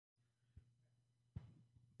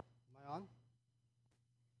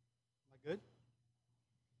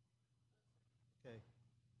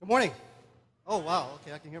Good morning. Oh, wow.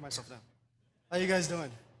 Okay, I can hear myself now. How you guys doing?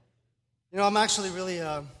 I'm actually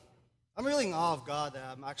I'm really in awe of God that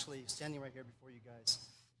I'm actually standing right here before you guys.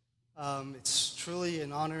 It's truly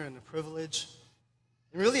an honor and a privilege,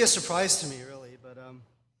 and really a surprise to me, really. But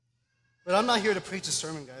I'm not here to preach a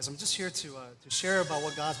sermon, guys. I'm just here to share about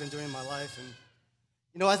what God's been doing in my life.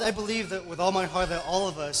 And I believe that with all my heart that all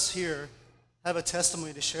of us here have a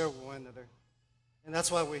testimony to share with one another, and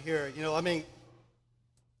that's why we're here.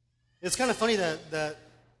 It's kind of funny that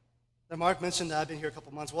Mark mentioned that I've been here a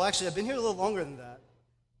couple months. Well, actually, I've been here a little longer than that.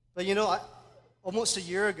 But almost a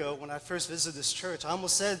year ago when I first visited this church, I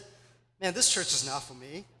almost said, man, this church is not for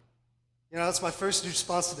me. That's my first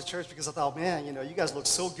response to the church because I thought, man, you guys look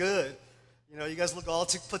so good. You guys look all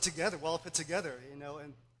put together, well put together, and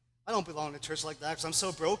I don't belong in a church like that because I'm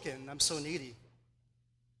so broken, I'm so needy.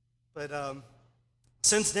 But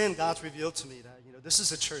since then, God's revealed to me that, this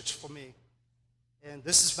is a church for me. And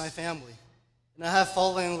this is my family. And I have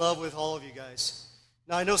fallen in love with all of you guys.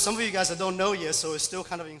 Now, I know some of you guys I don't know yet, so it's still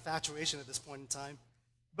kind of an infatuation at this point in time.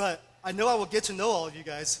 But I know I will get to know all of you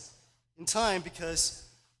guys in time because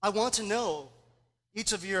I want to know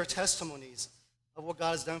each of your testimonies of what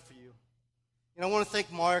God has done for you. I want to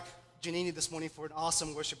thank Mark Giannini this morning for an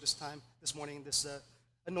awesome worship this morning, this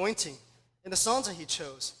anointing. And the songs that he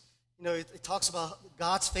chose, it talks about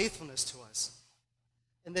God's faithfulness to us.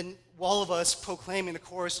 And then all of us proclaiming the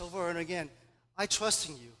chorus over and again, I trust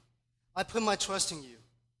in you. I put my trust in you.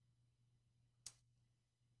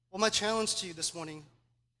 Well, my challenge to you this morning,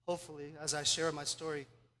 hopefully, as I share my story,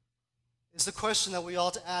 is the question that we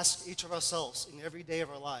ought to ask each of ourselves in every day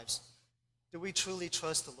of our lives. Do we truly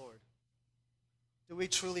trust the Lord? Do we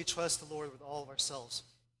truly trust the Lord with all of ourselves?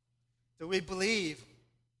 Do we believe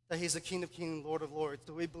that He's the King of Kings and Lord of Lords?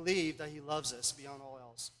 Do we believe that He loves us beyond all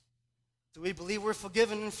else? Do we believe we're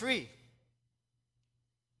forgiven and free?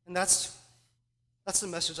 And that's the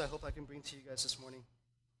message I hope I can bring to you guys this morning.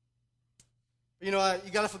 But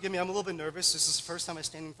you got to forgive me. I'm a little bit nervous. This is the first time I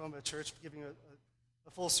stand in front of a church giving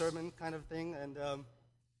a full sermon kind of thing.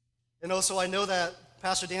 And also I know that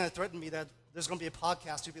Pastor Dan had threatened me that there's going to be a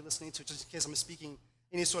podcast you'll be listening to just in case I'm speaking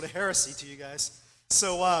any sort of heresy to you guys.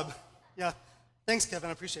 So, yeah, thanks, Kevin.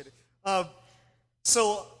 I appreciate it.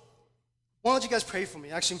 So why don't you guys pray for me?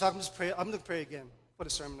 Actually, in fact, I'm going to pray again for the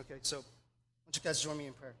sermon, okay? So why don't you guys join me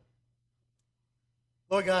in prayer?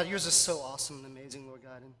 Lord God, yours is so awesome and amazing, Lord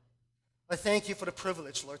God. And I thank you for the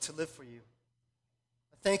privilege, Lord, to live for you.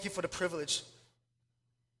 I thank you for the privilege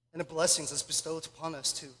and the blessings that's bestowed upon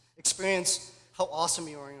us to experience how awesome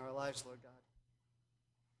you are in our lives, Lord God.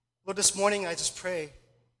 Lord, this morning I just pray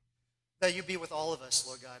that you be with all of us,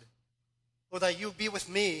 Lord God. Lord, that you be with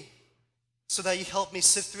me so that you help me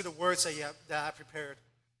sift through the words that I prepared.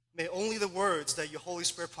 May only the words that your Holy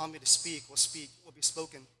Spirit prompted me to speak will be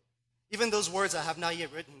spoken. Even those words I have not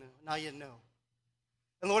yet written, not yet know.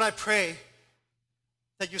 And Lord, I pray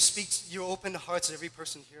that you open the hearts of every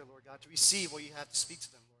person here, Lord God, to receive what you have to speak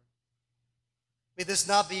to them, Lord. May this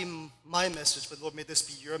not be my message, but Lord, may this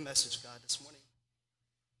be your message, God, this morning.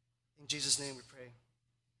 In Jesus' name we pray.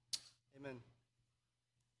 Amen.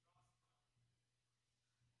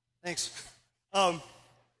 Thanks.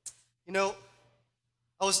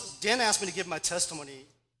 Dan asked me to give my testimony.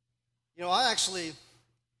 I actually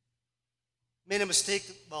made a mistake,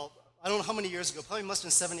 I don't know how many years ago, probably must have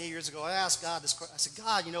been 7, 8 years ago. I asked God this question. I said,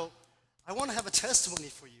 God, I want to have a testimony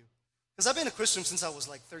for you. Because I've been a Christian since I was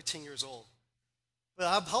like 13 years old. But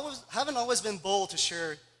I haven't always been bold to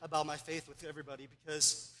share about my faith with everybody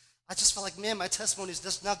because I just felt like, man, my testimony is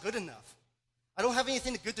just not good enough. I don't have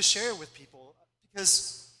anything good to share with people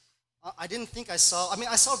because I didn't think I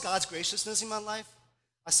saw God's graciousness in my life.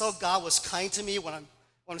 I saw God was kind to me when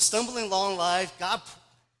I'm stumbling along life. God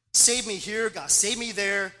saved me here, God saved me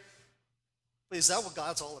there. But is that what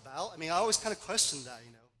God's all about? I always kind of questioned that,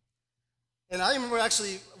 And I remember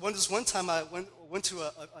actually one time I went to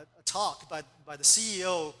a talk by the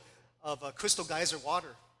CEO of Crystal Geyser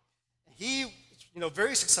Water. And he,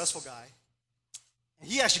 very successful guy. And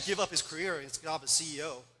he actually gave up his career, his job as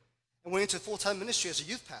CEO, and went into full-time ministry as a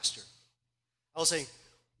youth pastor. I was saying,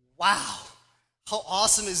 wow, how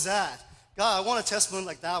awesome is that? God, I want a testimony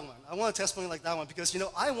like that one. I want a testimony like that one because,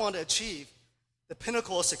 I want to achieve the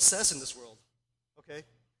pinnacle of success in this world, okay?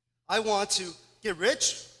 I want to get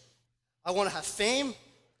rich. I want to have fame.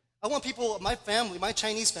 I want people, my family, my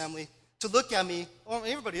Chinese family, to look at me, or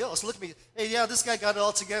everybody else, look at me, hey, yeah, this guy got it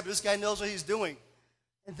all together. This guy knows what he's doing.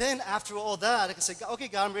 And then after all that, I can say, okay,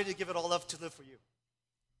 God, I'm ready to give it all up to live for you.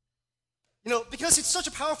 Because it's such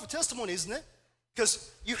a powerful testimony, isn't it?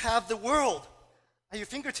 Because you have the world at your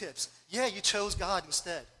fingertips. Yeah, you chose God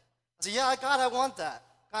instead. I said, yeah, God, I want that.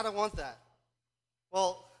 God, I want that.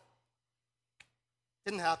 Well,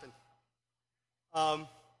 didn't happen. Um,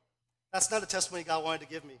 that's not a testimony God wanted to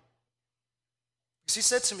give me. Because he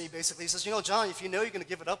said to me, basically, he says, John, if you know you're going to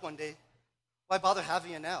give it up one day, why bother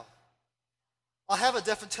having it now? I have a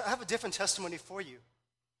different testimony for you.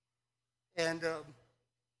 And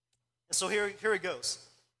so here it goes.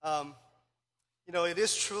 It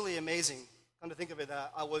is truly amazing, come to think of it,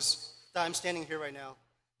 that I'm standing here right now,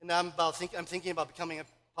 and I'm thinking about becoming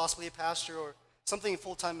possibly a pastor or something in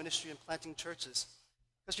full-time ministry and planting churches.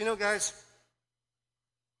 Because guys,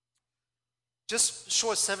 just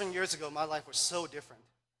short 7 years ago, my life was so different.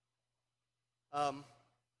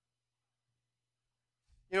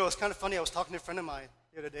 It's kind of funny. I was talking to a friend of mine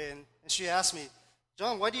the other day, and she asked me,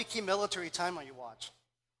 John, why do you keep military time on your watch?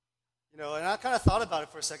 And I kind of thought about it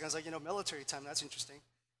for a second. I was like, military time, that's interesting.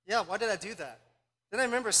 Yeah, why did I do that? Then I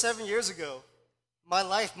remember 7 years ago, my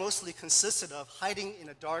life mostly consisted of hiding in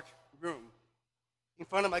a dark room in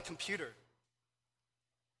front of my computer.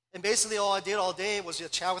 And basically all I did all day was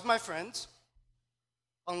just chat with my friends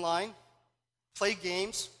online, play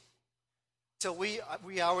games till wee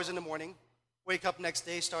hours in the morning, wake up next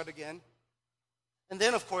day, start again. And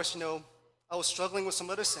then, of course, I was struggling with some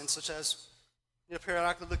other sins, such as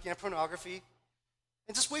periodically looking at pornography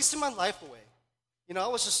and just wasting my life away. It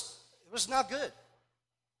was not good.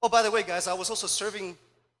 Oh, by the way, guys, I was also serving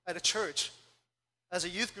at a church as a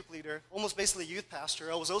youth group leader, almost basically a youth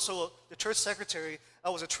pastor. I was also the church secretary. I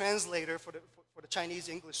was a translator for the Chinese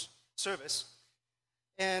English service.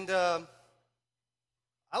 And I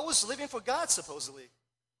was living for God, supposedly.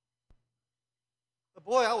 But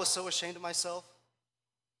boy, I was so ashamed of myself.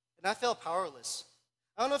 And I felt powerless.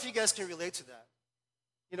 I don't know if you guys can relate to that.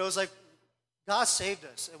 It's like God saved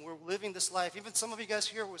us, and we're living this life. Even some of you guys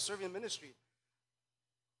here who are serving in ministry.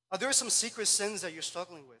 Are there some secret sins that you're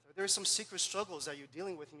struggling with? Are there some secret struggles that you're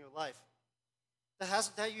dealing with in your life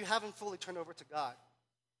that you haven't fully turned over to God?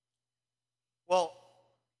 Well,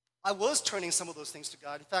 I was turning some of those things to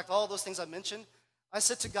God. In fact, all those things I mentioned, I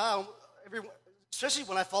said to God, especially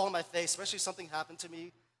when I fall on my face, especially if something happened to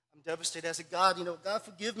me, I'm devastated. I said, God, God,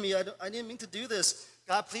 forgive me. I didn't mean to do this.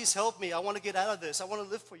 God, please help me. I want to get out of this. I want to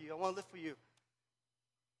live for you. I want to live for you.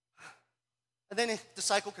 And then the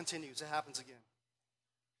cycle continues. It happens again.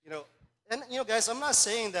 Guys, I'm not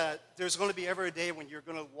saying that there's going to be ever a day when you're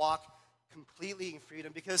going to walk completely in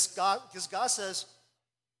freedom, because God says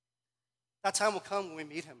that time will come when we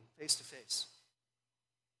meet him face to face.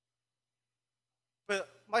 But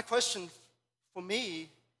my question for me,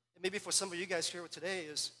 and maybe for some of you guys here today,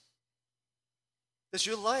 is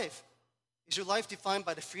your life defined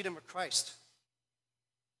by the freedom of Christ?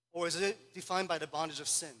 Or is it defined by the bondage of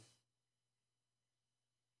sin?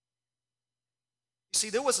 You see,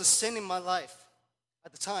 there was a sin in my life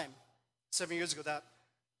at the time, 7 years ago, that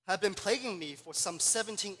had been plaguing me for some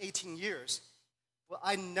 17, 18 years. But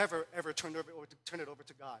I never, ever turned it over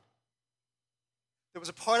to God. There was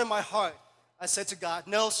a part of my heart, I said to God,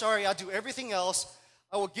 no, sorry, I'll do everything else.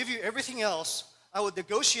 I will give you everything else. I will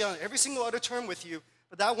negotiate on every single other term with you.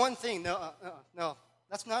 But that one thing, no,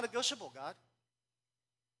 that's not negotiable, God.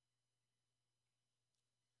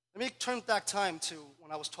 Let me turn back time to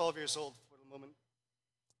when I was 12 years old for a moment.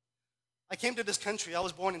 I came to this country. I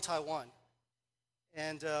was born in Taiwan.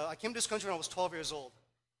 And I came to this country when I was 12 years old.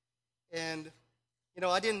 And,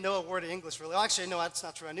 I didn't know a word of English, really. Actually, no, that's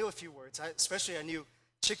not true. I knew a few words. I knew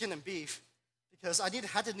chicken and beef, because I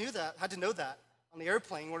had to know that on the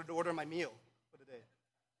airplane in order to order my meal for the day.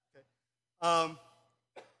 Okay.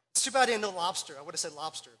 It's too bad I didn't know lobster. I would have said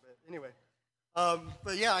lobster, but anyway.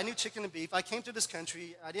 But yeah, I knew chicken and beef. I came to this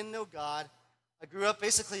country. I didn't know God. I grew up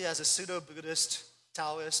basically as a pseudo-Buddhist,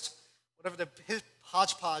 Taoist, whatever the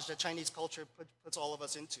hodgepodge that Chinese culture puts all of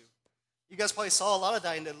us into. You guys probably saw a lot of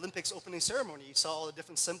that in the Olympics opening ceremony. You saw all the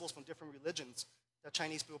different symbols from different religions that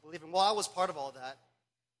Chinese people believe in. Well, I was part of all that.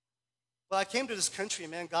 But I came to this country,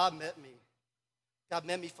 and man, God met me. God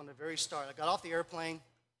met me from the very start. I got off the airplane.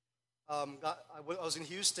 I was in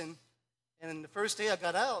Houston, and the first day I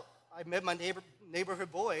got out, I met my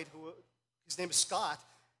neighborhood boy, his name is Scott,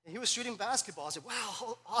 and he was shooting basketball. I said, wow,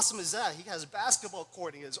 how awesome is that? He has a basketball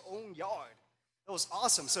court in his own yard. That was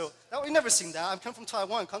awesome. So we've never seen that. I come from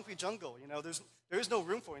Taiwan, concrete jungle. There is no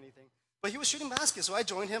room for anything. But he was shooting baskets, so I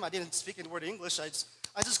joined him. I didn't speak a word of English. I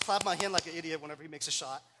just clapped my hand like an idiot whenever he makes a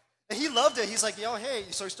shot. And he loved it. He's like, hey.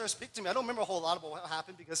 So he started speaking to me. I don't remember a whole lot about what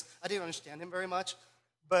happened because I didn't understand him very much.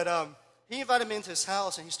 But he invited me into his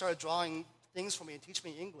house, and he started drawing things for me and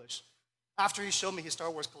teaching me English. After he showed me his Star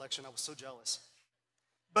Wars collection, I was so jealous.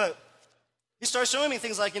 But he started showing me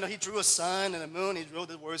things like, he drew a sun and a moon. He drew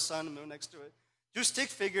the word sun and moon next to it. drew stick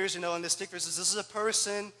figures, and the stick figures, this is a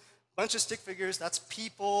person, bunch of stick figures, that's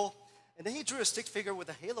people. And then he drew a stick figure with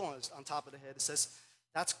a halo on top of the head. It says,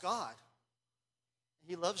 that's God.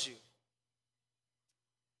 He loves you.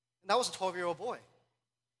 And that was a 12-year-old boy.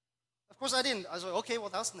 Of course, I didn't. I was like, okay, well,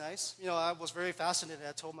 that's nice. I was very fascinated.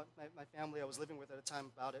 I told my family I was living with at the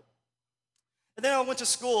time about it. And then I went to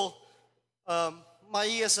school. My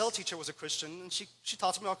ESL teacher was a Christian, and she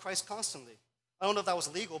taught me about Christ constantly. I don't know if that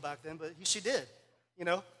was legal back then, but she did,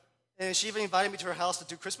 And she even invited me to her house to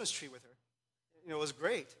do Christmas tree with her. It was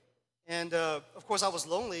great. And, of course, I was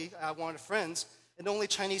lonely. I wanted friends. And the only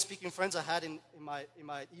Chinese-speaking friends I had in my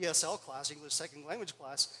ESL class, English Second Language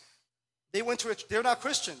class, they're not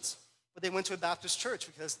Christians, but they went to a Baptist church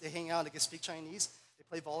because they hang out, they get to speak Chinese, they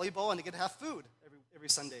play volleyball, and they get to have food every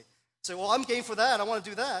Sunday. So, well, I'm game for that. I want to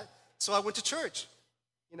do that. So I went to church,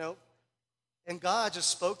 And God just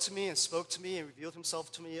spoke to me and revealed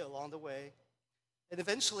himself to me along the way. And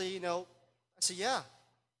eventually, I said, yeah,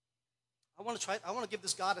 I want to try. I want to give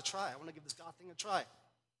this God a try. I want to give this God thing a try.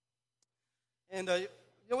 And it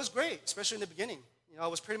was great, especially in the beginning. I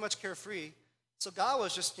was pretty much carefree. So God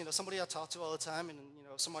was just, somebody I talk to all the time, and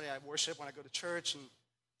somebody I worship when I go to church and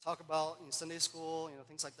talk about Sunday school,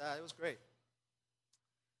 things like that. It was great.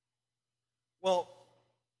 Well,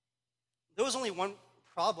 there was only one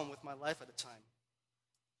problem with my life at the time.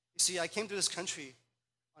 You see, I came to this country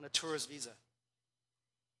on a tourist visa.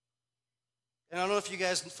 And I don't know if you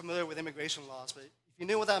guys are familiar with immigration laws, but if you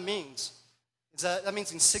know what that means, that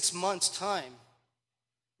means in 6 months' time,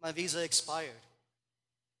 my visa expired.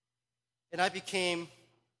 And I became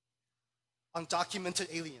undocumented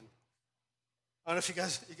alien. I don't know if you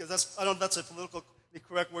guys, because I don't know if that's a politically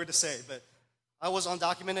correct word to say, but I was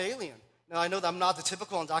undocumented alien. Now, I know that I'm not the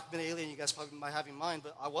typical undocumented alien you guys probably might have in mind,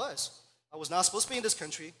 but I was. I was not supposed to be in this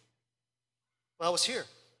country, but I was here.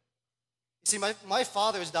 You see, my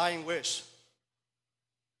father's dying wish,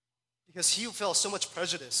 because he felt so much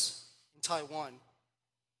prejudice in Taiwan,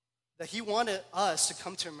 that he wanted us to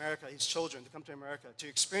come to America, his children to come to America, to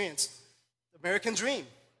experience the American dream,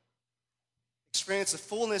 experience the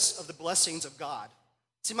fullness of the blessings of God.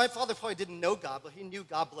 See, my father probably didn't know God, but he knew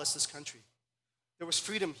God blessed this country. There was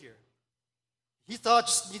freedom here. He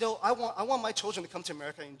thought, I want my children to come to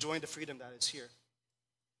America and enjoy the freedom that is here.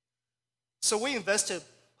 So we invested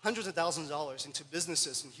hundreds of thousands of dollars into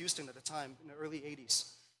businesses in Houston at the time, in the early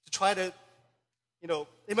 80s, to try to,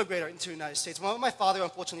 immigrate into the United States. Well, my father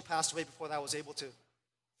unfortunately passed away before that was able to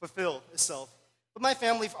fulfill itself. But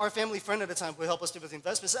our family friend at the time, who helped us do with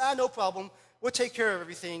investments, said, no problem. We'll take care of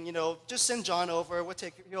everything. Just send John over.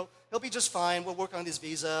 He'll be just fine. We'll work on his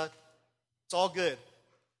visa. It's all good.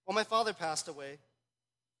 Well, my father passed away.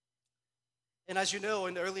 And as you know,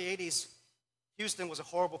 in the early 80s, Houston was a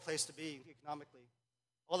horrible place to be economically.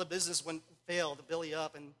 All the business failed to belly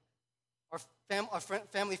up, and our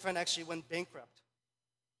family friend actually went bankrupt.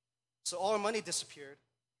 So all our money disappeared.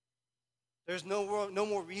 There's no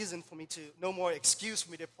more excuse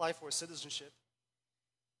for me to apply for citizenship.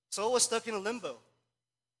 So I was stuck in a limbo.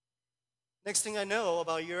 Next thing I know,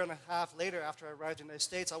 about a year and a half later, after I arrived in the United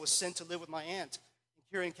States, I was sent to live with my aunt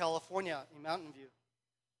here in California, in Mountain View,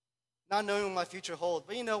 not knowing what my future held.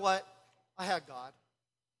 But you know what? I had God.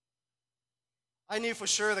 I knew for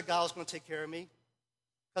sure that God was going to take care of me,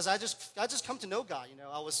 because I just come to know God.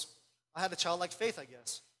 I had a childlike faith, I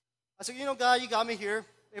guess. I said, God, you got me here.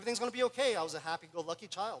 Everything's going to be okay. I was a happy-go-lucky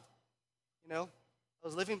child. I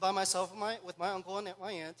was living by myself with my uncle and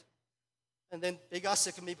my aunt, and then they got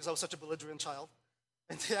sick of me because I was such a belligerent child,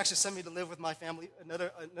 and they actually sent me to live with my family,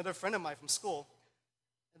 another friend of mine from school.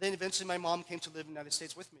 And then eventually my mom came to live in the United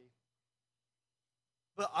States with me.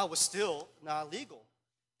 But I was still not legal.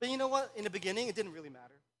 But you know what? In the beginning, it didn't really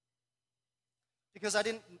matter. Because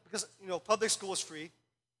public school was free.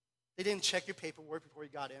 They didn't check your paperwork before you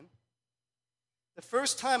got in. The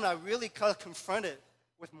first time I really got confronted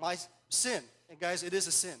with my sin, and guys, it is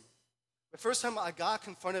a sin. The first time I got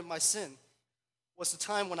confronted with my sin was the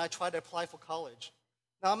time when I tried to apply for college.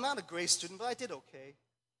 Now, I'm not a great student, but I did okay.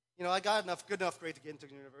 I got good enough grade to get into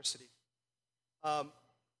university.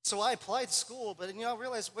 So I applied to school, but I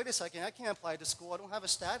realized, wait a second, I can't apply to school. I don't have a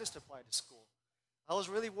status to apply to school. I was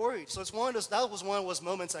really worried. So that was one of those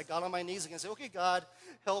moments I got on my knees again and said, okay, God,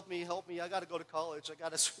 help me. I got to go to college. I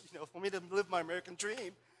got to, for me to live my American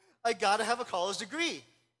dream, I got to have a college degree.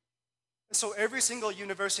 And so every single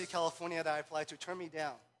University of California that I applied to turned me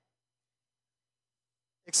down,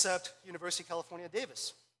 except University of California,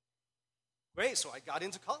 Davis. Great, so I got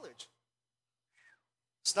into college.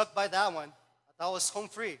 Snuck by that one. I thought I was home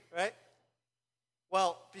free, right?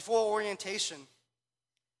 Well, before orientation,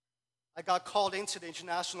 I got called into the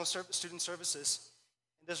International Student Services,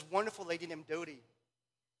 and this wonderful lady named Dodie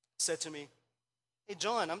said to me, "Hey,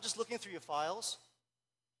 John, I'm just looking through your files,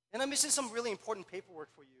 and I'm missing some really important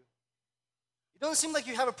paperwork for you. It doesn't seem like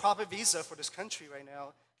you have a proper visa for this country right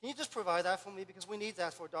now. Can you just provide that for me? Because we need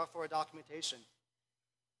that for our documentation."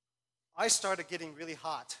 I started getting really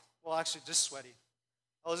hot. Well, actually, just sweaty.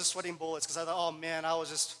 I was just sweating bullets because I thought, oh man,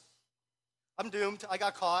 I'm doomed. I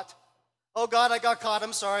got caught. Oh God, I got caught.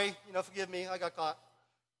 I'm sorry. Forgive me. I got caught.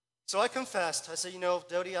 So I confessed. I said,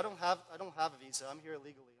 Dodie, I don't have a visa. I'm here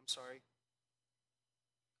illegally. I'm sorry.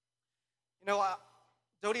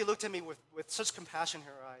 Dodie looked at me with such compassion in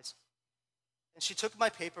her eyes. And she took my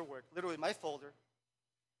paperwork, literally my folder, and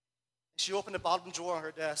she opened the bottom drawer on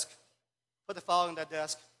her desk, put the file in that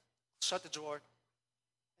desk, shut the drawer,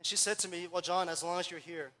 and she said to me, "Well, John, as long as you're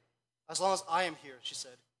here, as long as I am here," she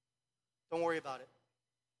said, "don't worry about it.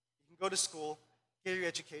 You can go to school, get your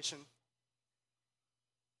education,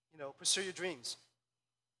 pursue your dreams."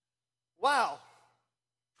 Wow.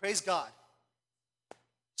 Praise God.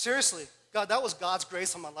 Seriously, God, that was God's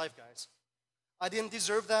grace on my life, guys. I didn't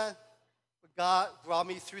deserve that, but God brought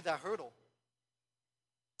me through that hurdle.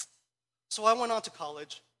 So I went on to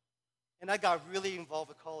college, and I got really involved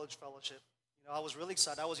with college fellowship. I was really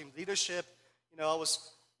excited. I was in leadership.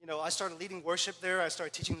 I started leading worship there. I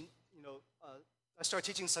started teaching. I started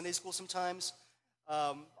teaching Sunday school sometimes.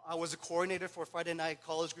 I was a coordinator for Friday night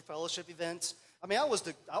college group fellowship events. I mean, I was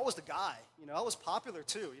the guy. I was popular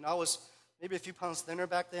too. I was maybe a few pounds thinner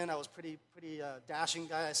back then. I was pretty dashing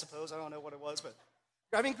guy, I suppose. I don't know what it was, but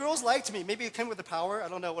I mean, girls liked me. Maybe it came with the power. I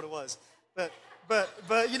don't know what it was, but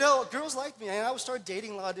girls liked me, and I would start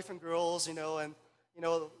dating a lot of different girls. And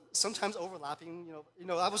sometimes overlapping.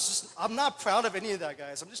 I'm not proud of any of that,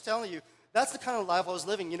 guys. I'm just telling you, that's the kind of life I was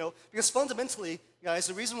living. Because fundamentally, guys,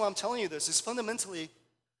 the reason why I'm telling you this is fundamentally,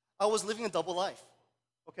 I was living a double life.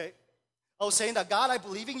 Okay, I was saying that, God, I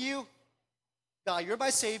believe in you. God, you're my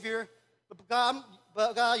Savior.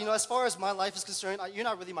 But God, as far as my life is concerned, you're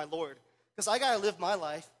not really my Lord. Because I gotta live my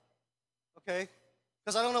life. Okay,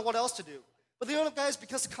 because I don't know what else to do. But guys,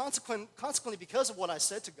 because consequently, because of what I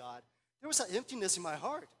said to God, there was that emptiness in my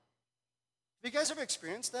heart. Have you guys ever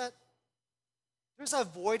experienced that? There's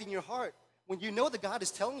that void in your heart when you know that God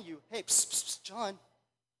is telling you, "Hey, psst, psst, psst, John,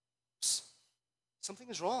 psst, something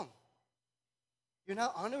is wrong. You're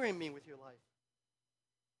not honoring me with your life.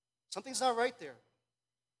 Something's not right there."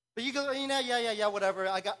 But you go, yeah, whatever.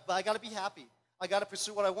 But I got to be happy. I got to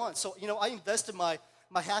pursue what I want. So, I invested my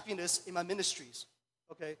happiness in my ministries.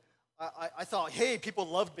 Okay, I thought, hey, people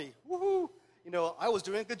loved me. Woohoo! I was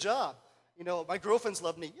doing a good job. My girlfriends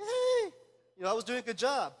loved me. Yay! I was doing a good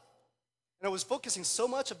job. And I was focusing so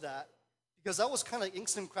much of that because that was kind of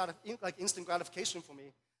instant gratification for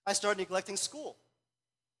me. I started neglecting school.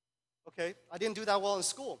 Okay? I didn't do that well in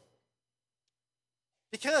school.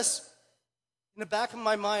 Because in the back of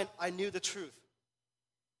my mind, I knew the truth.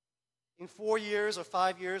 In 4 years or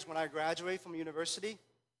 5 years, when I graduate from university,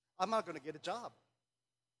 I'm not going to get a job.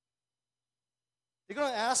 They're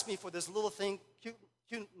going to ask me for this little thing,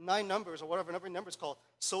 cute 9 numbers or whatever number it's called,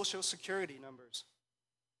 Social Security numbers.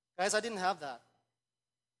 Guys, I didn't have that.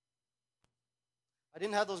 I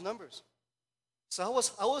didn't have those numbers. So I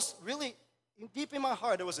was really, deep in my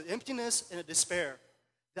heart, there was an emptiness and a despair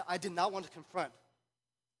that I did not want to confront.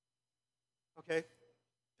 Okay?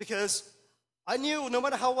 Because I knew no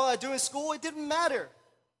matter how well I do in school, it didn't matter.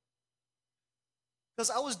 Because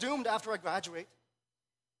I was doomed after I graduate.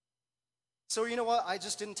 So you know what? I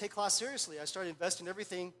just didn't take class seriously. I started investing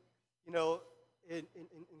everything, in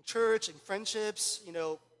church, in friendships,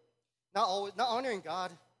 not honoring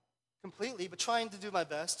God completely, but trying to do my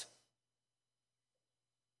best.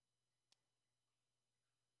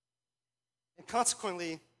 And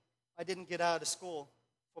consequently, I didn't get out of school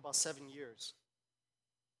for about 7 years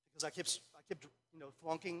because I kept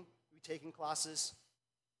flunking, retaking classes.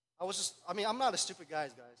 I'm not a stupid guy,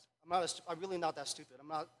 guys. I'm really not that stupid. I'm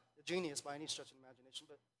not a genius by any stretch of the imagination,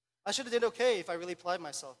 but I should have did okay if I really applied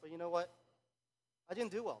myself. But you know what? I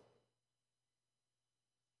didn't do well.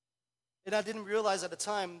 And I didn't realize at the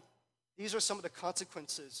time, these are some of the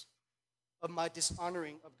consequences of my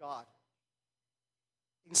dishonoring of God.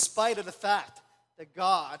 In spite of the fact that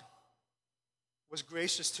God was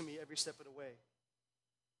gracious to me every step of the way.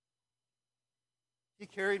 He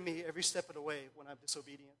carried me every step of the way when I'm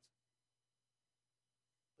disobedient.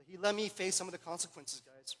 But He let me face some of the consequences,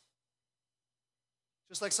 guys.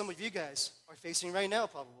 Just like some of you guys are facing right now,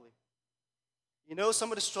 probably.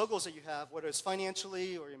 Some of the struggles that you have, whether it's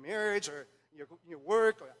financially or your marriage or your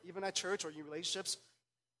work or even at church or your relationships,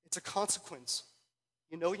 it's a consequence.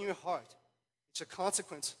 In your heart, it's a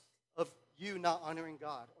consequence of you not honoring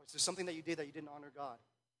God? Or is there something that you did that you didn't honor God?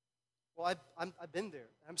 Well, I've been there.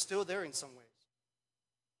 I'm still there in some ways.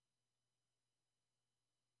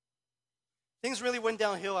 Things really went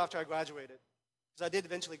downhill after I graduated, because I did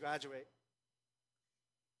eventually graduate.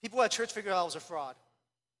 People at church figured out I was a fraud,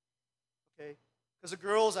 okay? Because the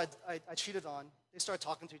girls I cheated on, they started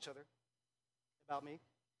talking to each other about me.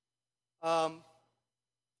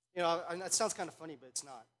 That sounds kind of funny, but it's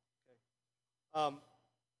not. Okay?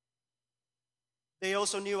 They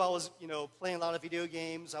also knew I was, playing a lot of video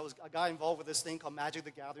games. I got involved with this thing called Magic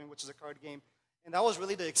the Gathering, which is a card game. And that was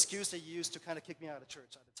really the excuse they used to kind of kick me out of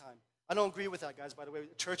church at the time. I don't agree with that, guys, by the way.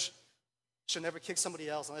 The church should never kick somebody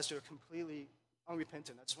else unless you're completely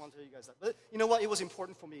unrepentant. I just want to tell you guys that. But you know what? It was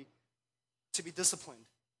important for me to be disciplined.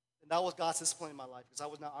 And that was God's discipline in my life, because I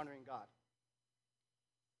was not honoring God.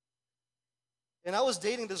 And I was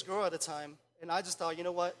dating this girl at the time, and I just thought, you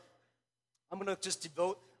know what? I'm going to just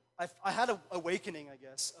devote. I had an awakening, I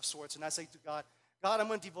guess, of sorts. And I said to God, I'm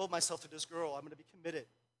going to devote myself to this girl. I'm going to be committed.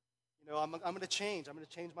 I'm going to change. I'm going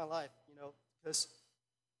to change my life, because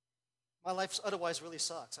my life otherwise really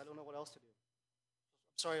sucks. I don't know what else to do.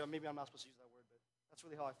 I'm sorry, maybe I'm not supposed to use that word, but that's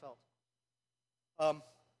really how I felt.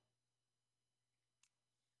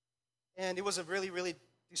 And it was a really, really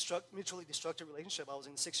mutually destructive relationship I was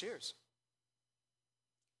in 6 years.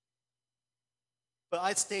 But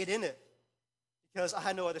I stayed in it because I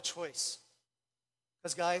had no other choice.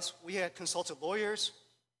 Because, guys, we had consulted lawyers.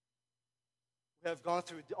 We have gone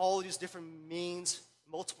through all these different means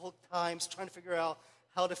multiple times trying to figure out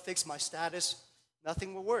how to fix my status.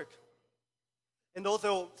 Nothing would work. And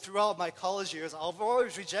although throughout my college years, I've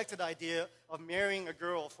always rejected the idea of marrying a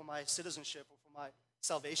girl for my citizenship or for my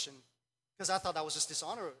salvation, because I thought that was just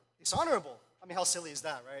dishonorable. I mean, how silly is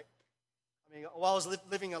that, right? I mean, while I was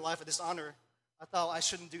living a life of dishonor, I thought I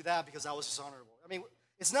shouldn't do that because that was dishonorable. I mean,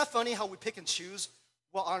 it's not funny how we pick and choose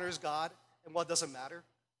what honors God and what doesn't matter.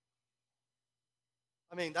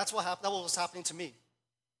 I mean, that's what happened. That was happening to me.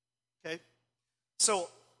 Okay? So,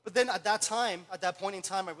 but then at that point in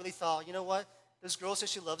time, I really thought, you know what? This girl says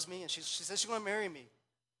she loves me, and she says she's going to marry me.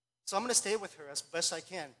 So I'm going to stay with her as best I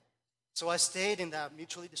can. So I stayed in that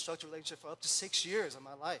mutually destructive relationship for up to 6 years of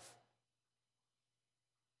my life.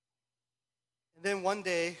 And then one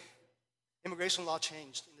day, immigration law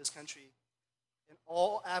changed in this country, and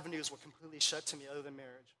all avenues were completely shut to me other than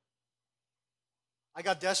marriage. I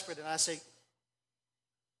got desperate, and I said,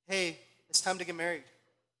 hey, it's time to get married.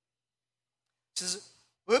 She says,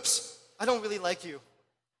 whoops, I don't really like you.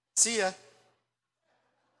 See ya.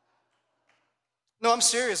 No, I'm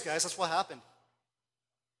serious, guys. That's what happened.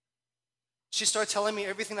 She started telling me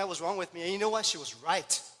everything that was wrong with me, and you know what? She was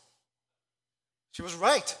right. She was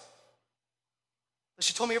right. But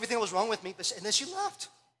she told me everything that was wrong with me, and then she left.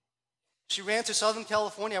 She ran to Southern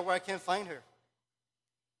California where I can't find her.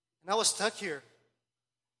 And I was stuck here,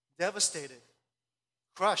 devastated,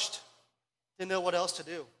 crushed, didn't know what else to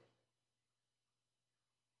do.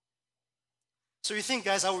 So you think,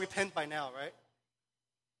 guys, I will repent by now, right?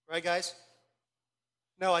 Right, guys?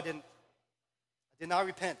 No, I didn't. I did not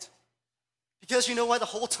repent. Because you know what? The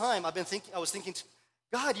whole time I was thinking,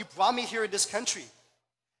 God, you brought me here in this country.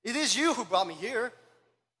 It is you who brought me here.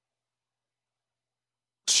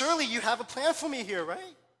 Surely you have a plan for me here,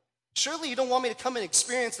 right? Surely you don't want me to come and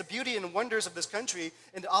experience the beauty and wonders of this country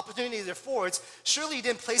and the opportunities it affords. Surely you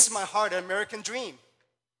didn't place in my heart an American dream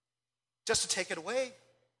just to take it away.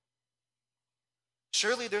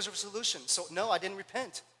 Surely there's a solution. So no, I didn't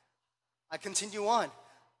repent. I continue on.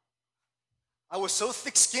 I was so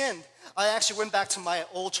thick-skinned, I actually went back to my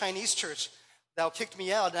old Chinese church that kicked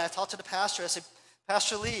me out, and I talked to the pastor. I said,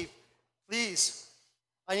 Pastor Lee, please,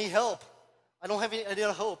 I need help. I don't have any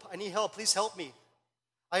hope. I need help. Please help me.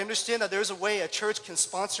 I understand that there's a way a church can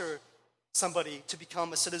sponsor somebody to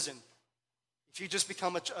become a citizen. If you just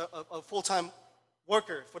become a full-time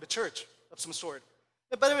worker for the church of some sort.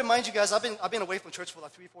 But to remind you guys, I've been away from church for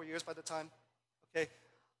like 3-4 years by the time. Okay,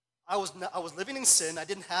 I was living in sin. I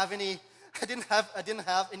didn't have any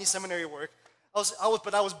seminary work.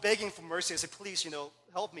 But I was begging for mercy. I said, please,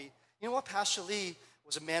 help me. You know what? Pastor Lee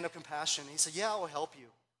was a man of compassion. He said, yeah, I will help you.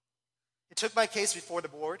 He took my case before the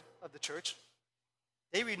board of the church.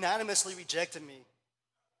 They unanimously rejected me.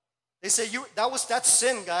 They said, that's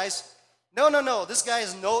sin, guys. No. This guy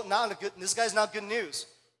is not good news.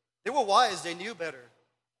 They were wise. They knew better.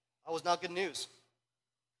 I was not good news.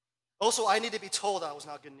 Also, I need to be told I was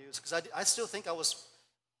not good news because I still think I was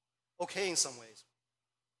okay in some ways.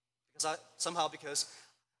 Because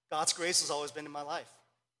God's grace has always been in my life.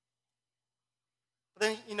 But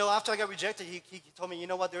then, after I got rejected, he told me, you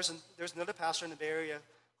know what, there's another pastor in the Bay Area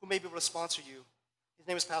who may be able to sponsor you. His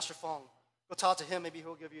name is Pastor Fong. Go talk to him, maybe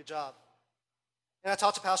he'll give you a job. And I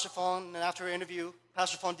talked to Pastor Fong, and after an interview,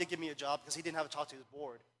 Pastor Fong did give me a job because he didn't have to talk to his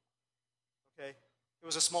board. Okay? It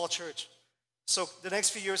was a small church. So the next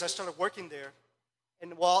few years, I started working there,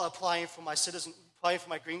 and while applying for my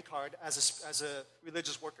green card as a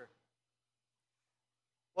religious worker.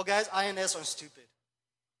 Well, guys, INS aren't stupid.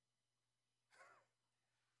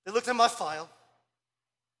 They looked at my file,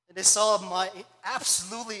 and they saw my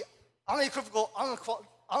absolutely unequivocal,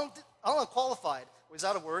 unqualified, is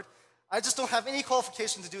that a word? I just don't have any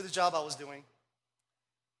qualification to do the job I was doing.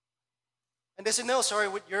 And they said, no, sorry,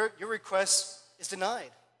 your request is denied.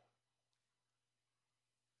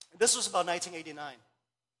 This was about 1989.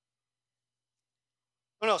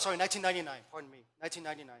 Oh, no, sorry, 1999, pardon me,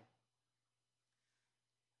 1999.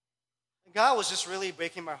 And God was just really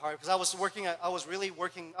breaking my heart because I was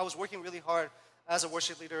working really hard as a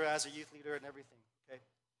worship leader, as a youth leader, and everything, okay?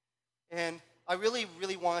 And I really,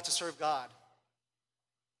 really wanted to serve God.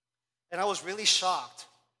 And I was really shocked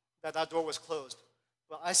that door was closed.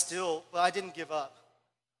 But I didn't give up.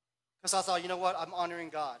 Because I thought, you know what, I'm honoring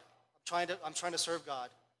God. I'm trying to serve God.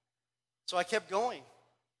 So I kept going.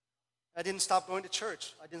 I didn't stop going to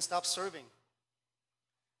church. I didn't stop serving.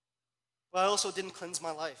 But I also didn't cleanse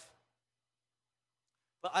my life.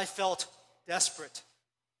 But I felt desperate.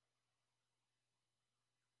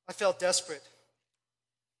 I felt desperate.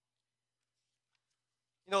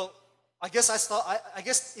 You know, I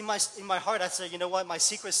guess in my heart I said, you know what, my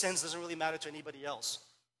secret sins doesn't really matter to anybody else.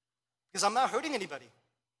 Because I'm not hurting anybody.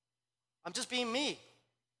 I'm just being me.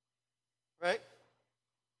 Right?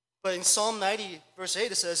 But in Psalm 90, verse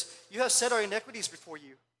 8, it says, you have set our iniquities before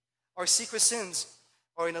you. Our secret sins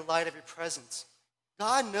are in the light of your presence.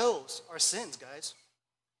 God knows our sins, guys.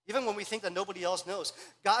 Even when we think that nobody else knows,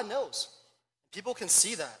 God knows. People can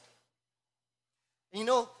see that. And you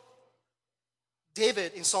know,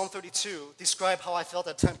 David in Psalm 32 described how I felt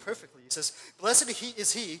at that time perfectly. He says, blessed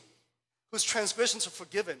is he whose transgressions are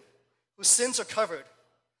forgiven, whose sins are covered.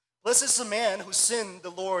 Blessed is the man whose sin the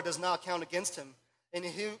Lord does not count against him, and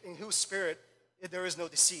in whose spirit there is no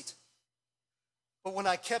deceit. But when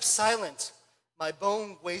I kept silent, my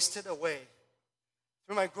bone wasted away.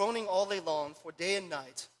 Through my groaning all day long, for day and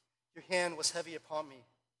night, your hand was heavy upon me.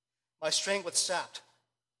 My strength was sapped,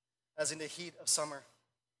 as in the heat of summer.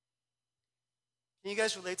 Can you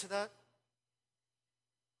guys relate to that?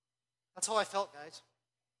 That's how I felt, guys.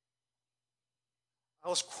 I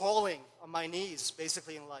was crawling on my knees,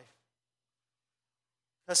 basically, in life.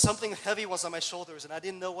 Because something heavy was on my shoulders, and I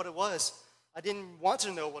didn't know what it was. I didn't want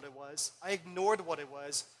to know what it was. I ignored what it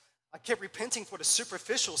was. I kept repenting for the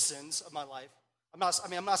superficial sins of my life. I'm not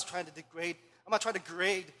trying to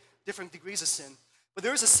grade different degrees of sin. But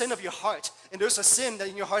there is a sin of your heart, and there's a sin that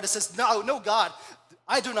in your heart that says, no, God,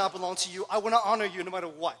 I do not belong to you. I will not honor you no matter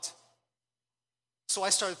what. So I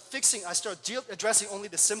started addressing only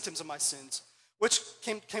the symptoms of my sins, which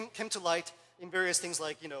came to light in various things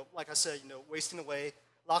like I said, wasting away,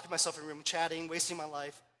 locking myself in a room, chatting, wasting my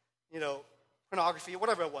life, pornography,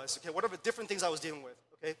 whatever it was, okay, whatever different things I was dealing with,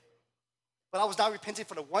 okay? But I was not repenting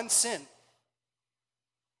for the one sin.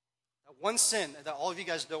 That one sin, and that all of you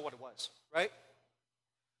guys know what it was, right?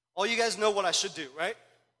 All you guys know what I should do, right?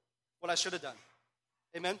 What I should have done.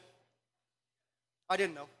 Amen? I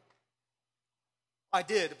didn't know. I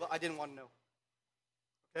did, but I didn't want to know.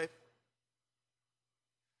 Okay?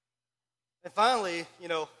 And finally,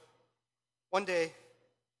 one day,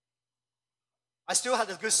 I still had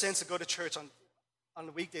the good sense to go to church on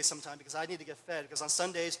the weekdays sometime because I need to get fed. Because on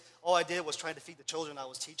Sundays, all I did was trying to feed the children I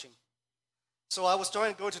was teaching. So I was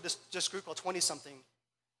starting to go to this group called 20-something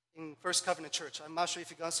in First Covenant Church. I'm not sure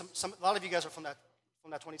if you guys, a lot of you guys are from that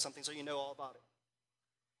 20-something, so you know all about it.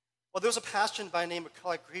 Well, there was a pastor by the name of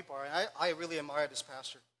Clark Greenbar, and I really admired this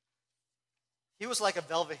pastor. He was like a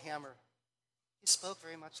velvet hammer. He spoke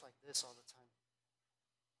very much like this all the time.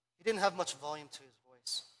 He didn't have much volume to his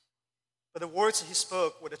voice. But the words that he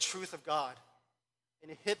spoke were the truth of God, and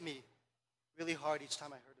it hit me really hard each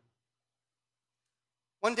time I heard him.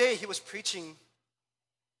 One day he was preaching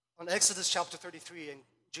on Exodus chapter 33, and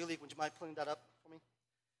Julie, would you mind pulling that up for me?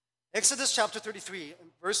 Exodus chapter 33,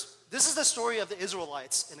 this is the story of the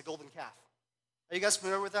Israelites and the golden calf. Are you guys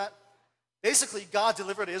familiar with that? Basically, God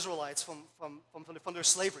delivered the Israelites from their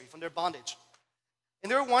slavery, from their bondage. And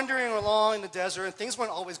they were wandering along in the desert, and things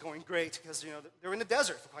weren't always going great because, they were in the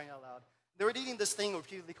desert, for crying out loud. They were eating this thing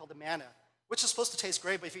repeatedly called the manna, which is supposed to taste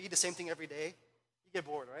great, but if you eat the same thing every day, you get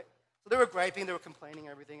bored, right? So they were griping, they were complaining,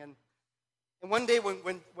 everything. And one day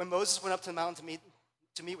when Moses went up to the mountain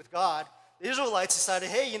to meet with God, the Israelites decided,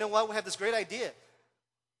 hey, you know what? We have this great idea.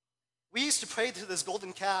 We used to pray to this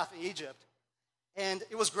golden calf in Egypt, And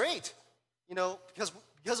it was great,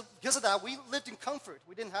 because of that, we lived in comfort.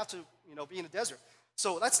 We didn't have to, be in the desert.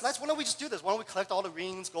 So why don't we just do this? Why don't we collect all the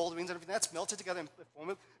rings, gold rings, and everything that's melted together and form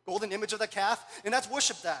a golden image of the calf, and let's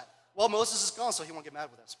worship that. Well, Moses is gone, so he won't get mad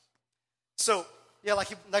with us. So, yeah, like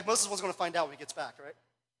Moses wasn't going to find out when he gets back, right?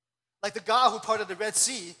 Like the God who parted the Red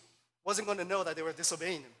Sea wasn't going to know that they were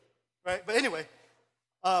disobeying him, right? But anyway,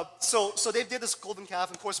 so they did this golden calf,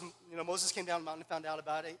 and of course, Moses came down the mountain and found out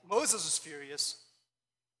about it. Moses was furious.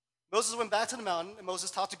 Moses went back to the mountain, and Moses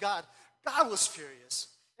talked to God. God was furious.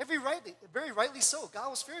 Very rightly so. God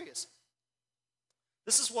was furious.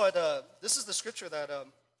 This is the scripture that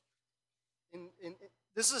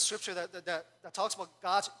this is a scripture that talks about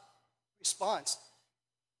God's response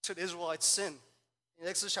to the Israelites' sin. In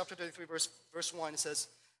Exodus chapter 33, verse 1, it says,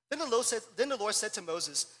 Then the Lord said to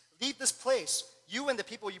Moses, Leave this place, you and the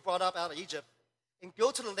people you brought up out of Egypt, and go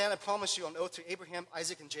to the land I promised you on oath to Abraham,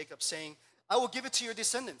 Isaac, and Jacob, saying, I will give it to your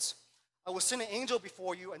descendants. I will send an angel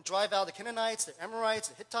before you and drive out the Canaanites, the Amorites,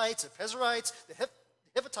 the Hittites, the Perizzites, the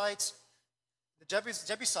Hivites, the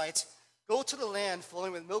Jebusites. Go to the land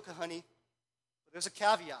flowing with milk and honey. But there's a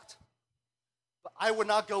caveat. But I will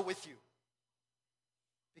not go with you,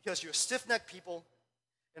 because you're a stiff-necked people,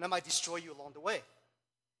 and I might destroy you along the way.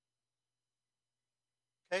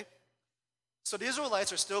 Okay? So the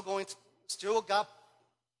Israelites are still got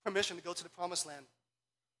permission to go to the promised land.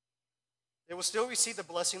 They will still receive the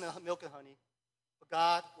blessing of milk and honey, but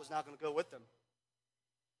God was not going to go with them.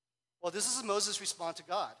 Well, this is Moses' response to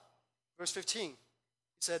God. Verse 15, he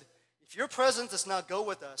said, If your presence does not go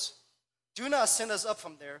with us, do not send us up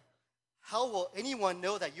from there. How will anyone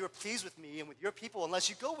know that you are pleased with me and with your people unless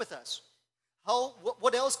you go with us?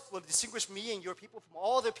 What else will distinguish me and your people from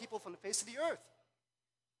all the people from the face of the earth?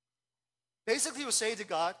 Basically, he was saying to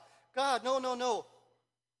God, no.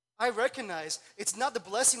 I recognize it's not the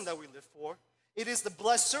blessing that we live for. It is the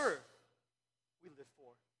blesser we live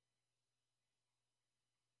for.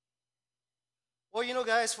 Well,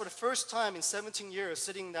 guys, for the first time in 17 years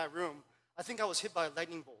sitting in that room, I think I was hit by a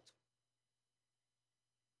lightning bolt.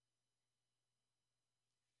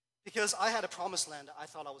 Because I had a promised land that I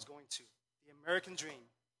thought I was going to, the American dream.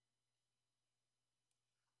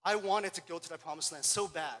 I wanted to go to that promised land so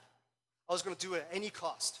bad. I was going to do it at any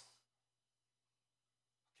cost.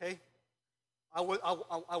 Okay? I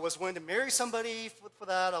was willing to marry somebody for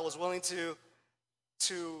that. I was willing to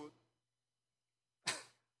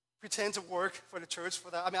pretend to work for the church for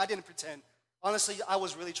that. I mean, I didn't pretend. Honestly, I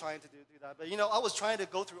was really trying to do that. But, I was trying to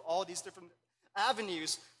go through all these different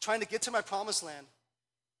avenues, trying to get to my promised land.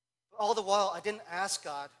 But all the while, I didn't ask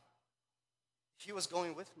God if he was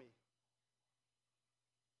going with me.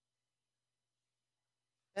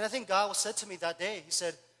 And I think God said to me that day, he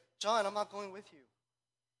said, John, I'm not going with you,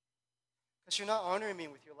 because you're not honoring me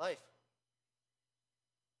with your life.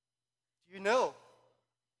 Do you know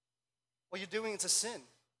what you're doing is a sin?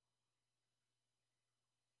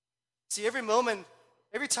 See, every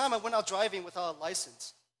time I went out driving without a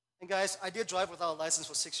license, and guys, I did drive without a license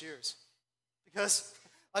for 6 years, because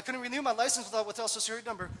I couldn't renew my license without a social security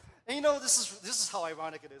number. And this is how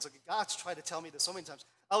ironic it is. Like, God's tried to tell me this so many times.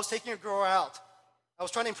 I was taking a girl out. I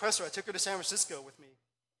was trying to impress her. I took her to San Francisco with me.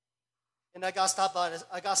 And I got stopped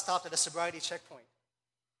at a sobriety checkpoint.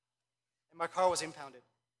 And my car was impounded.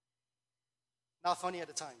 Not funny at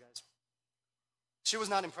the time, guys. She was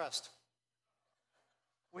not impressed.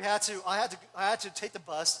 I had to take the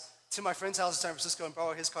bus to my friend's house in San Francisco and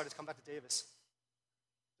borrow his car to come back to Davis.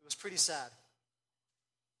 It was pretty sad.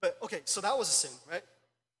 But okay, so that was a sin, right?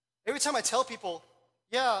 Every time I tell people,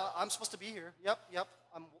 yeah, I'm supposed to be here. Yep,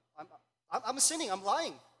 I'm sinning. I'm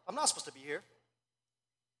lying. I'm not supposed to be here.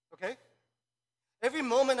 Okay? Every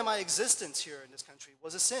moment of my existence here in this country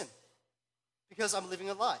was a sin, because I'm living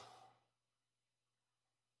a lie.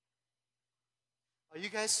 Are you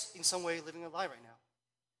guys in some way living a lie right now?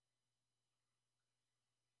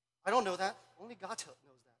 I don't know that. Only God knows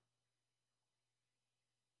that.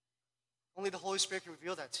 Only the Holy Spirit can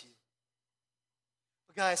reveal that to you.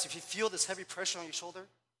 But guys, if you feel this heavy pressure on your shoulder,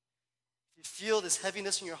 if you feel this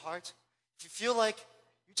heaviness in your heart, if you feel like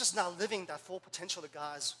you're just not living that full potential that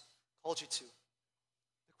God has called you to,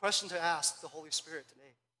 the question to ask the Holy Spirit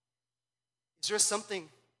today, is there something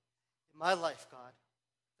in my life, God,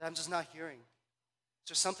 that I'm just not hearing? Is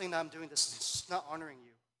there something that I'm doing that's just not honoring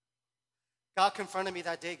you? God confronted me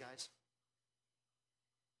that day, guys.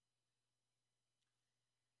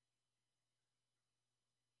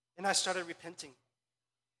 And I started repenting.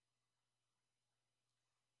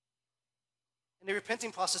 And the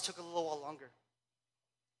repenting process took a little while longer.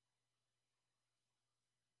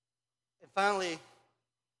 And finally,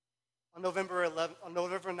 on November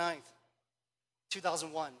 9th,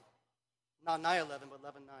 2001, not 9/11, but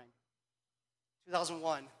 11/9.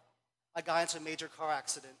 2001, I got into a major car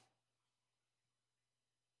accident.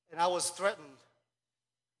 And I was threatened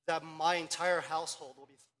that my entire household will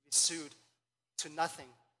be sued to nothing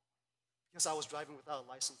because I was driving without a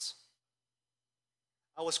license.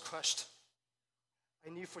 I was crushed. I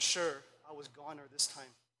knew for sure I was goner this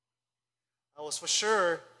time. I was for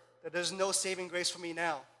sure that there's no saving grace for me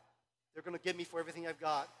now. They're going to get me for everything I've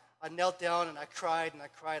got. I knelt down and I cried and I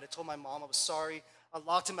cried. I told my mom I was sorry. I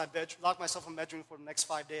locked myself in my bedroom for the next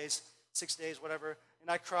 5 days, 6 days, whatever. And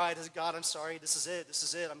I cried, I said, God, I'm sorry. This is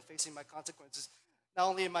it. I'm facing my consequences. Not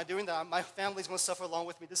only am I doing that, my family's going to suffer along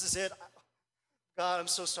with me. This is it. God, I'm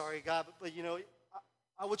so sorry, God. But you know,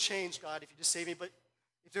 I would change, God, if you just save me. But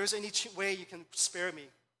if there's any way you can spare me,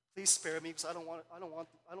 please spare me, because I don't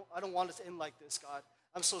want it to end like this, God.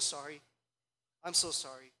 I'm so sorry. I'm so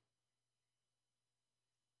sorry.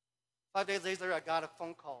 5 days later, I got a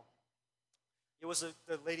phone call. It was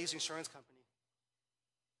the lady's insurance company.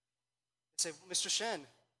 They said, Mr. Shen,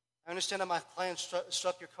 I understand that my client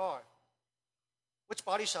struck your car. Which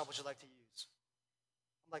body shop would you like to use?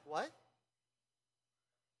 I'm like, what?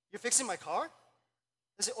 You're fixing my car?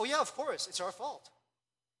 They say, oh yeah, of course, it's our fault.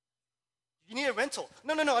 You need a rental.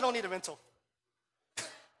 No, I don't need a rental.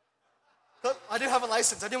 But I didn't have a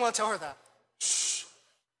license. I didn't want to tell her that. Shh.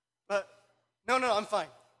 But no, I'm fine.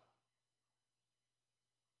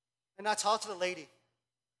 And I talked to the lady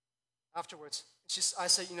afterwards. I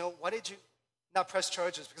said, why did you not press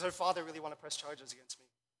charges? Because her father really wanted to press charges against me.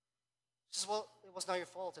 She says, well, it was not your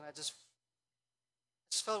fault, and I just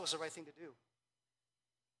felt it was the right thing to do.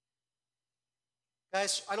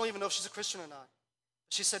 Guys, I don't even know if she's a Christian or not.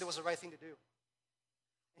 But she said it was the right thing to do.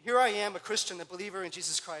 And here I am, a Christian, a believer in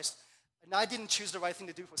Jesus Christ, and I didn't choose the right thing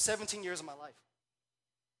to do for 17 years of my life.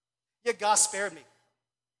 Yet God spared me.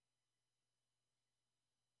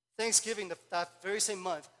 Thanksgiving, that very same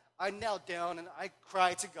month, I knelt down and I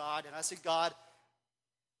cried to God, and I said, God,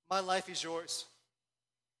 my life is yours.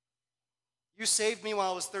 You saved me when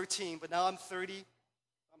I was 13, but now I'm 30,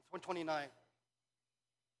 I'm 29.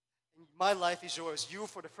 And my life is yours. You,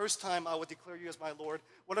 for the first time, I will declare you as my Lord.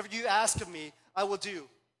 Whatever you ask of me, I will do.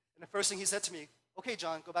 And the first thing he said to me, okay,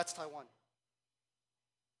 John, go back to Taiwan.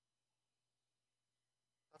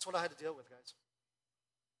 That's what I had to deal with, guys.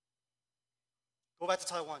 Go back to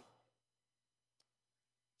Taiwan.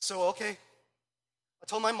 So, okay, I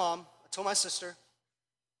told my mom, I told my sister,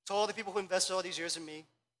 I told all the people who invested all these years in me,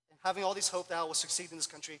 and having all this hope that I will succeed in this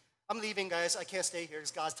country. I'm leaving, guys. I can't stay here because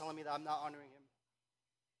God's telling me that I'm not honoring him.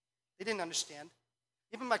 They didn't understand.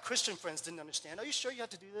 Even my Christian friends didn't understand. Are you sure you have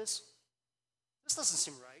to do this? This doesn't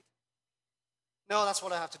seem right. No, that's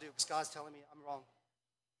what I have to do because God's telling me I'm wrong.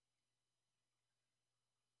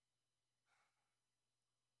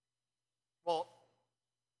 Well,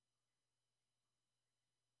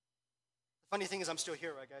 the funny thing is I'm still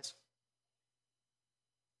here, right, guys?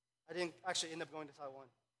 I didn't actually end up going to Taiwan.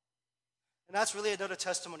 And that's really another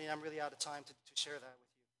testimony. I'm really out of time to share that with you.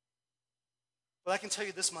 But I can tell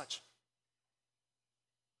you this much.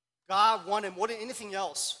 God wanted more than anything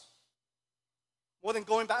else, more than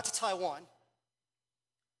going back to Taiwan,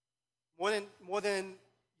 more than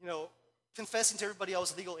confessing to everybody I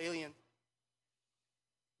was a legal alien.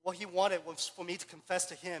 What he wanted was for me to confess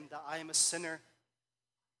to him that I am a sinner.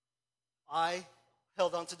 I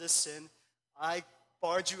held on to this sin. I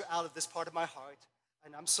barred you out of this part of my heart.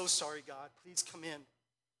 And I'm so sorry, God. Please come in.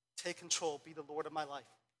 Take control. Be the Lord of my life.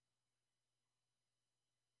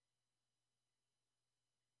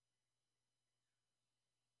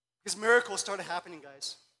 Because miracles started happening,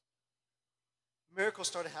 guys. Miracles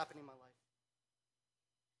started happening in my life.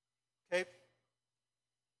 Okay?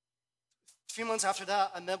 A few months after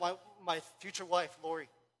that, I met my future wife, Lori.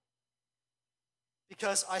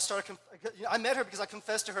 Because I met her because I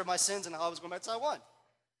confessed to her my sins and how I was going back to Taiwan.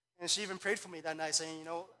 And she even prayed for me that night, saying,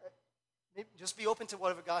 maybe just be open to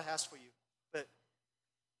whatever God has for you. But,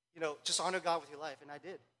 just honor God with your life. And I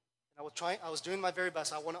did. And I was doing my very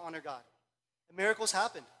best. I want to honor God. And miracles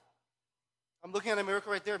happened. I'm looking at a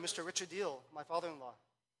miracle right there, Mr. Richard Deal, my father-in-law.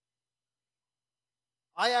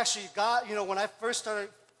 I actually got, when I first started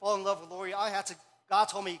falling in love with Lori, God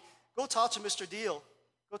told me, go talk to Mr. Deal.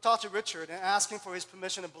 Go talk to Richard and ask him for his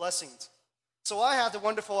permission and blessings. So I had the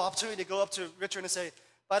wonderful opportunity to go up to Richard and say,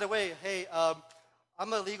 by the way, hey,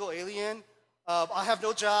 I'm a legal alien. I have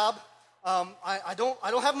no job. I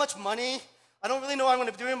don't have much money. I don't really know what I'm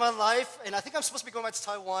going to do in my life. And I think I'm supposed to be going back to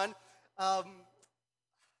Taiwan. I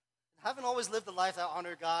haven't always lived a life that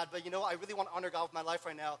honored God, but I really want to honor God with my life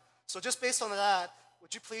right now. So just based on that,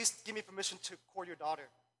 would you please give me permission to court your daughter?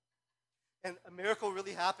 And a miracle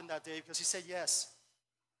really happened that day because he said yes.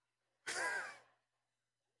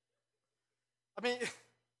 I mean,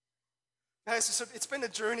 guys, so it's been a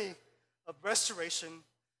journey of restoration,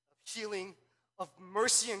 of healing, of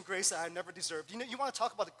mercy and grace that I never deserved. You want to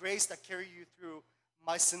talk about the grace that carried you through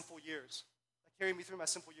my sinful years, that carried me through my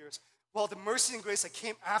sinful years. Well, the mercy and grace that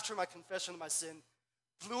came after my confession of my sin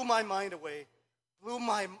blew my mind away, blew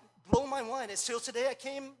my mind. And still today, I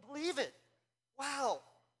can't even believe it. Wow.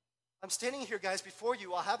 I'm standing here, guys, before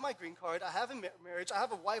you. I have my green card. I have a marriage. I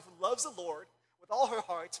have a wife who loves the Lord with all her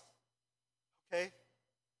heart. Okay?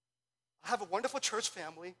 I have a wonderful church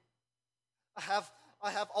family. I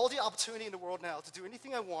have all the opportunity in the world now to do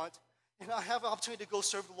anything I want, and I have an opportunity to go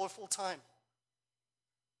serve the Lord full time.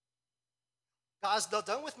 God's not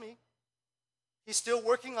done with me. He's still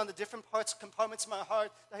working on the different compartments of my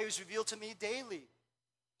heart that He has revealed to me daily.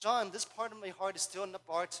 John, this part of my heart is still not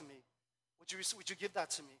barred to me. Would you give that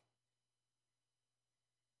to me?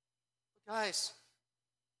 But guys,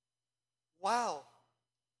 wow.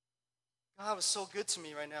 God was so good to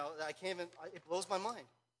me right now that it blows my mind.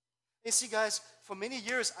 You see, guys, for many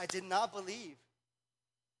years, I did not believe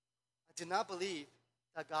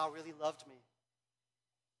that God really loved me.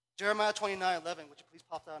 Jeremiah 29:11, would you please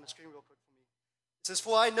pop that on the screen real quick for me? It says,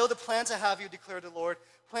 "For I know the plans I have you, declare the Lord,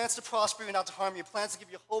 plans to prosper you and not to harm you, plans to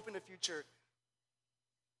give you hope in the future."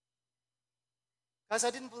 Guys, I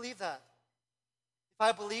didn't believe that. If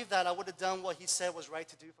I believed that, I would have done what He said was right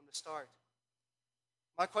to do from the start.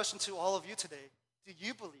 My question to all of you today, do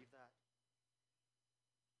you believe that?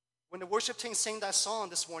 When the worship team sang that song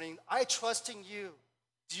this morning, I trust in you.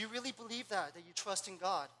 Do you really believe that you trust in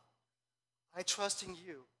God? I trust in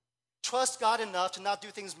you. Trust God enough to not do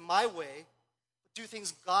things my way, but do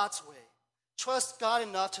things God's way. Trust God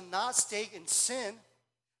enough to not stay in sin,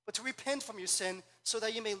 but to repent from your sin so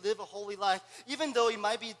that you may live a holy life, even though it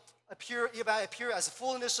might appear as a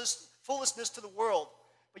foolishness to the world.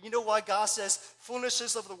 But you know why God says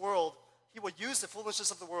foolishness of the world? He will use the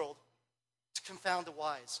foolishness of the world to confound the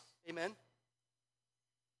wise. Amen?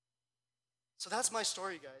 So that's my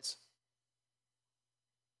story, guys.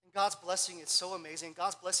 And God's blessing is so amazing.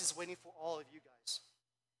 God's blessing is waiting for all of you guys.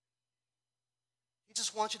 He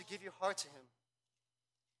just wants you to give your heart to Him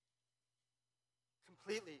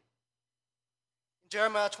completely. In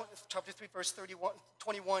Jeremiah chapter 3, verse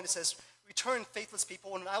 21, it says, "Return, faithless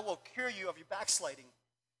people, and I will cure you of your backsliding."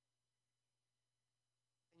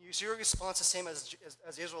 And you see your response the same as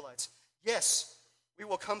the Israelites. Yes, we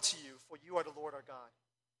will come to you, for you are the Lord our God.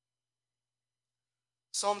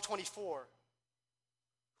 Psalm 24.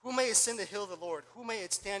 Who may ascend the hill of the Lord? Who may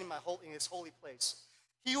stand in His holy place?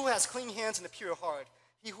 He who has clean hands and a pure heart.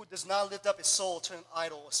 He who does not lift up his soul to an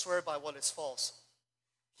idol or swear by what is false.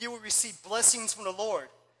 He will receive blessings from the Lord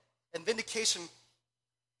and vindication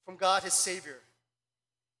from God his Savior.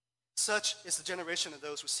 Such is the generation of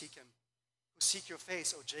those who seek Him, who seek your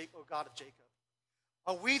face, O God of Jacob.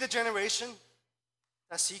 Are we the generation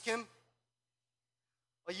that seek Him?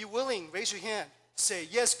 Are you willing? Raise your hand. Say,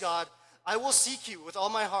 yes, God, I will seek you with all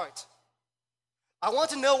my heart. I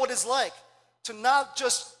want to know what it's like to not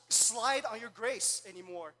just slide on your grace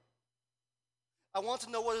anymore. I want to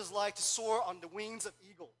know what it's like to soar on the wings of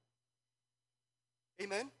eagle.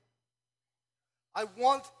 Amen? I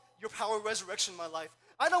want your power of resurrection in my life.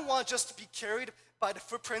 I don't want just to be carried by the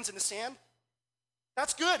footprints in the sand.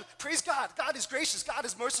 That's good. Praise God. God is gracious. God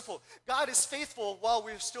is merciful. God is faithful while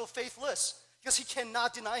we're still faithless because He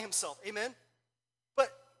cannot deny Himself. Amen?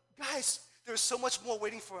 But guys, there's so much more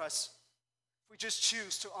waiting for us if we just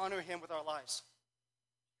choose to honor Him with our lives.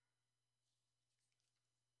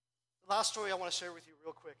 The last story I want to share with you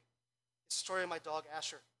real quick is the story of my dog,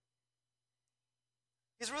 Asher.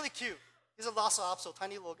 He's really cute. He's a Lhasa Apso,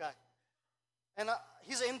 tiny little guy. And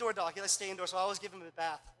he's an indoor dog. He likes to stay indoors, so I always give him a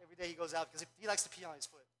bath every day he goes out because he likes to pee on his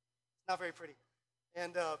foot. It's not very pretty.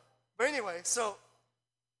 And but anyway, so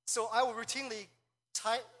I will routinely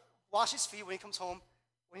wash his feet when he comes home,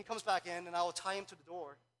 when he comes back in, and I will tie him to the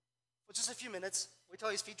door for just a few minutes, wait till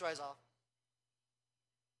his feet dries off.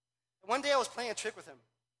 And one day I was playing a trick with him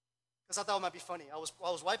because I thought it might be funny. I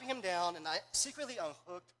was wiping him down, and I secretly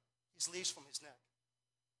unhooked his leash from his neck.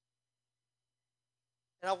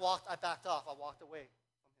 And I backed off. I walked away from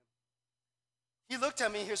him. He looked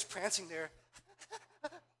at me. He was prancing there.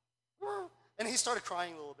 And he started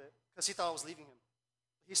crying a little bit because he thought I was leaving him.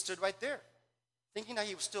 He stood right there, thinking that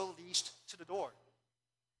he was still leashed to the door.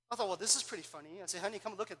 I thought, well, this is pretty funny. I said, honey,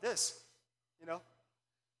 come look at this, you know.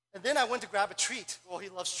 And then I went to grab a treat. Well, he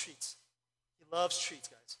loves treats. He loves treats,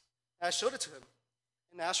 guys. And I showed it to him.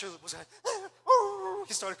 And Asher was like,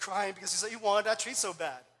 he started crying because he wanted that treat so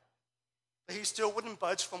bad. But he still wouldn't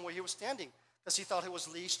budge from where he was standing because he thought he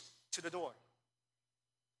was leashed to the door.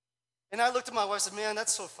 And I looked at my wife and said, man,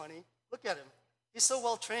 that's so funny. Look at him. He's so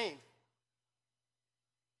well trained.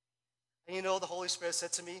 And you know, the Holy Spirit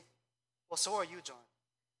said to me, well, so are you, John.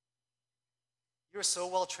 You're so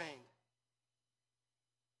well trained.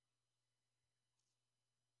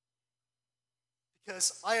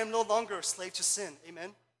 Because I am no longer a slave to sin. Amen?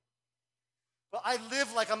 But I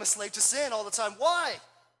live like I'm a slave to sin all the time. Why?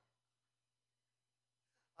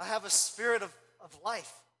 I have a spirit of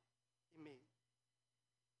life in me.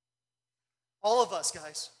 All of us,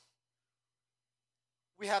 guys,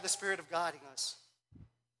 we have the Spirit of God in us.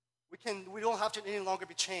 We don't have to any longer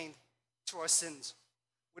be chained to our sins.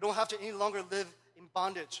 We don't have to any longer live in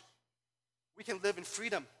bondage. We can live in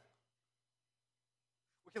freedom.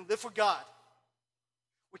 We can live for God.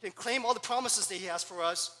 We can claim all the promises that He has for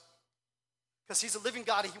us because He's a living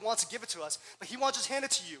God and He wants to give it to us. But He won't just hand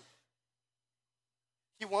it to you.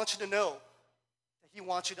 He wants you to know that He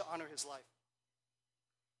wants you to honor His life.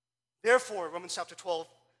 Therefore, Romans chapter 12,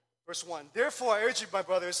 verse 1, therefore I urge you, my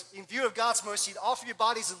brothers, in view of God's mercy, to offer your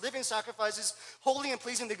bodies as living sacrifices, holy and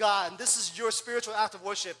pleasing to God, and this is your spiritual act of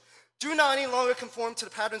worship. Do not any longer conform to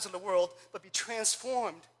the patterns of the world, but be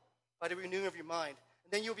transformed by the renewing of your mind.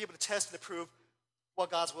 And then you'll be able to test and approve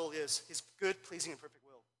what God's will is, His good, pleasing, and perfect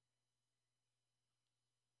will.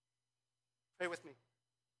 Pray with me.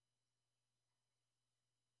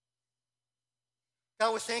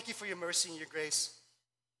 God, we thank you for your mercy and your grace.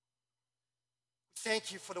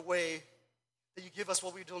 Thank you for the way that you give us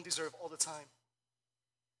what we don't deserve all the time.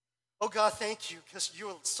 Oh God, thank you because you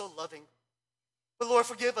are so loving. But Lord,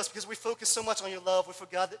 forgive us because we focus so much on your love. We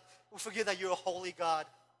forget that you're a holy God.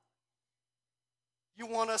 You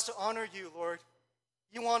want us to honor you, Lord.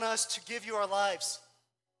 You want us to give you our lives.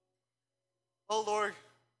 Oh Lord,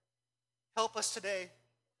 help us today.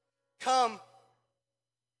 Come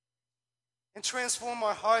and transform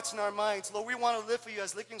our hearts and our minds. Lord, we want to live for you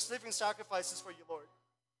as living sacrifices for you, Lord.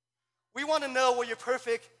 We want to know what your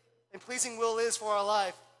perfect and pleasing will is for our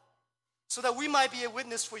life so that we might be a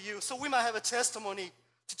witness for you, so we might have a testimony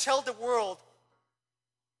to tell the world.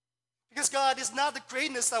 Because God, is not the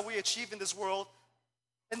greatness that we achieve in this world,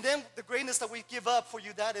 and then the greatness that we give up for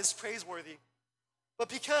you, that is praiseworthy. But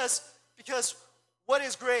because what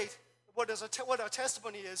is great, what our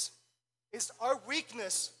testimony is our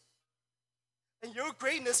weakness and your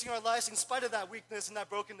greatness in our lives in spite of that weakness and that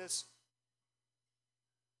brokenness.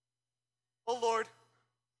 Oh Lord,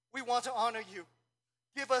 we want to honor you.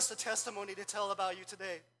 Give us the testimony to tell about you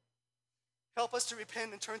today. Help us to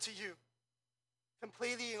repent and turn to you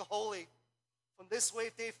completely and wholly from this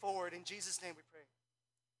day forward. In Jesus' name we pray.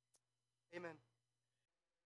 Amen.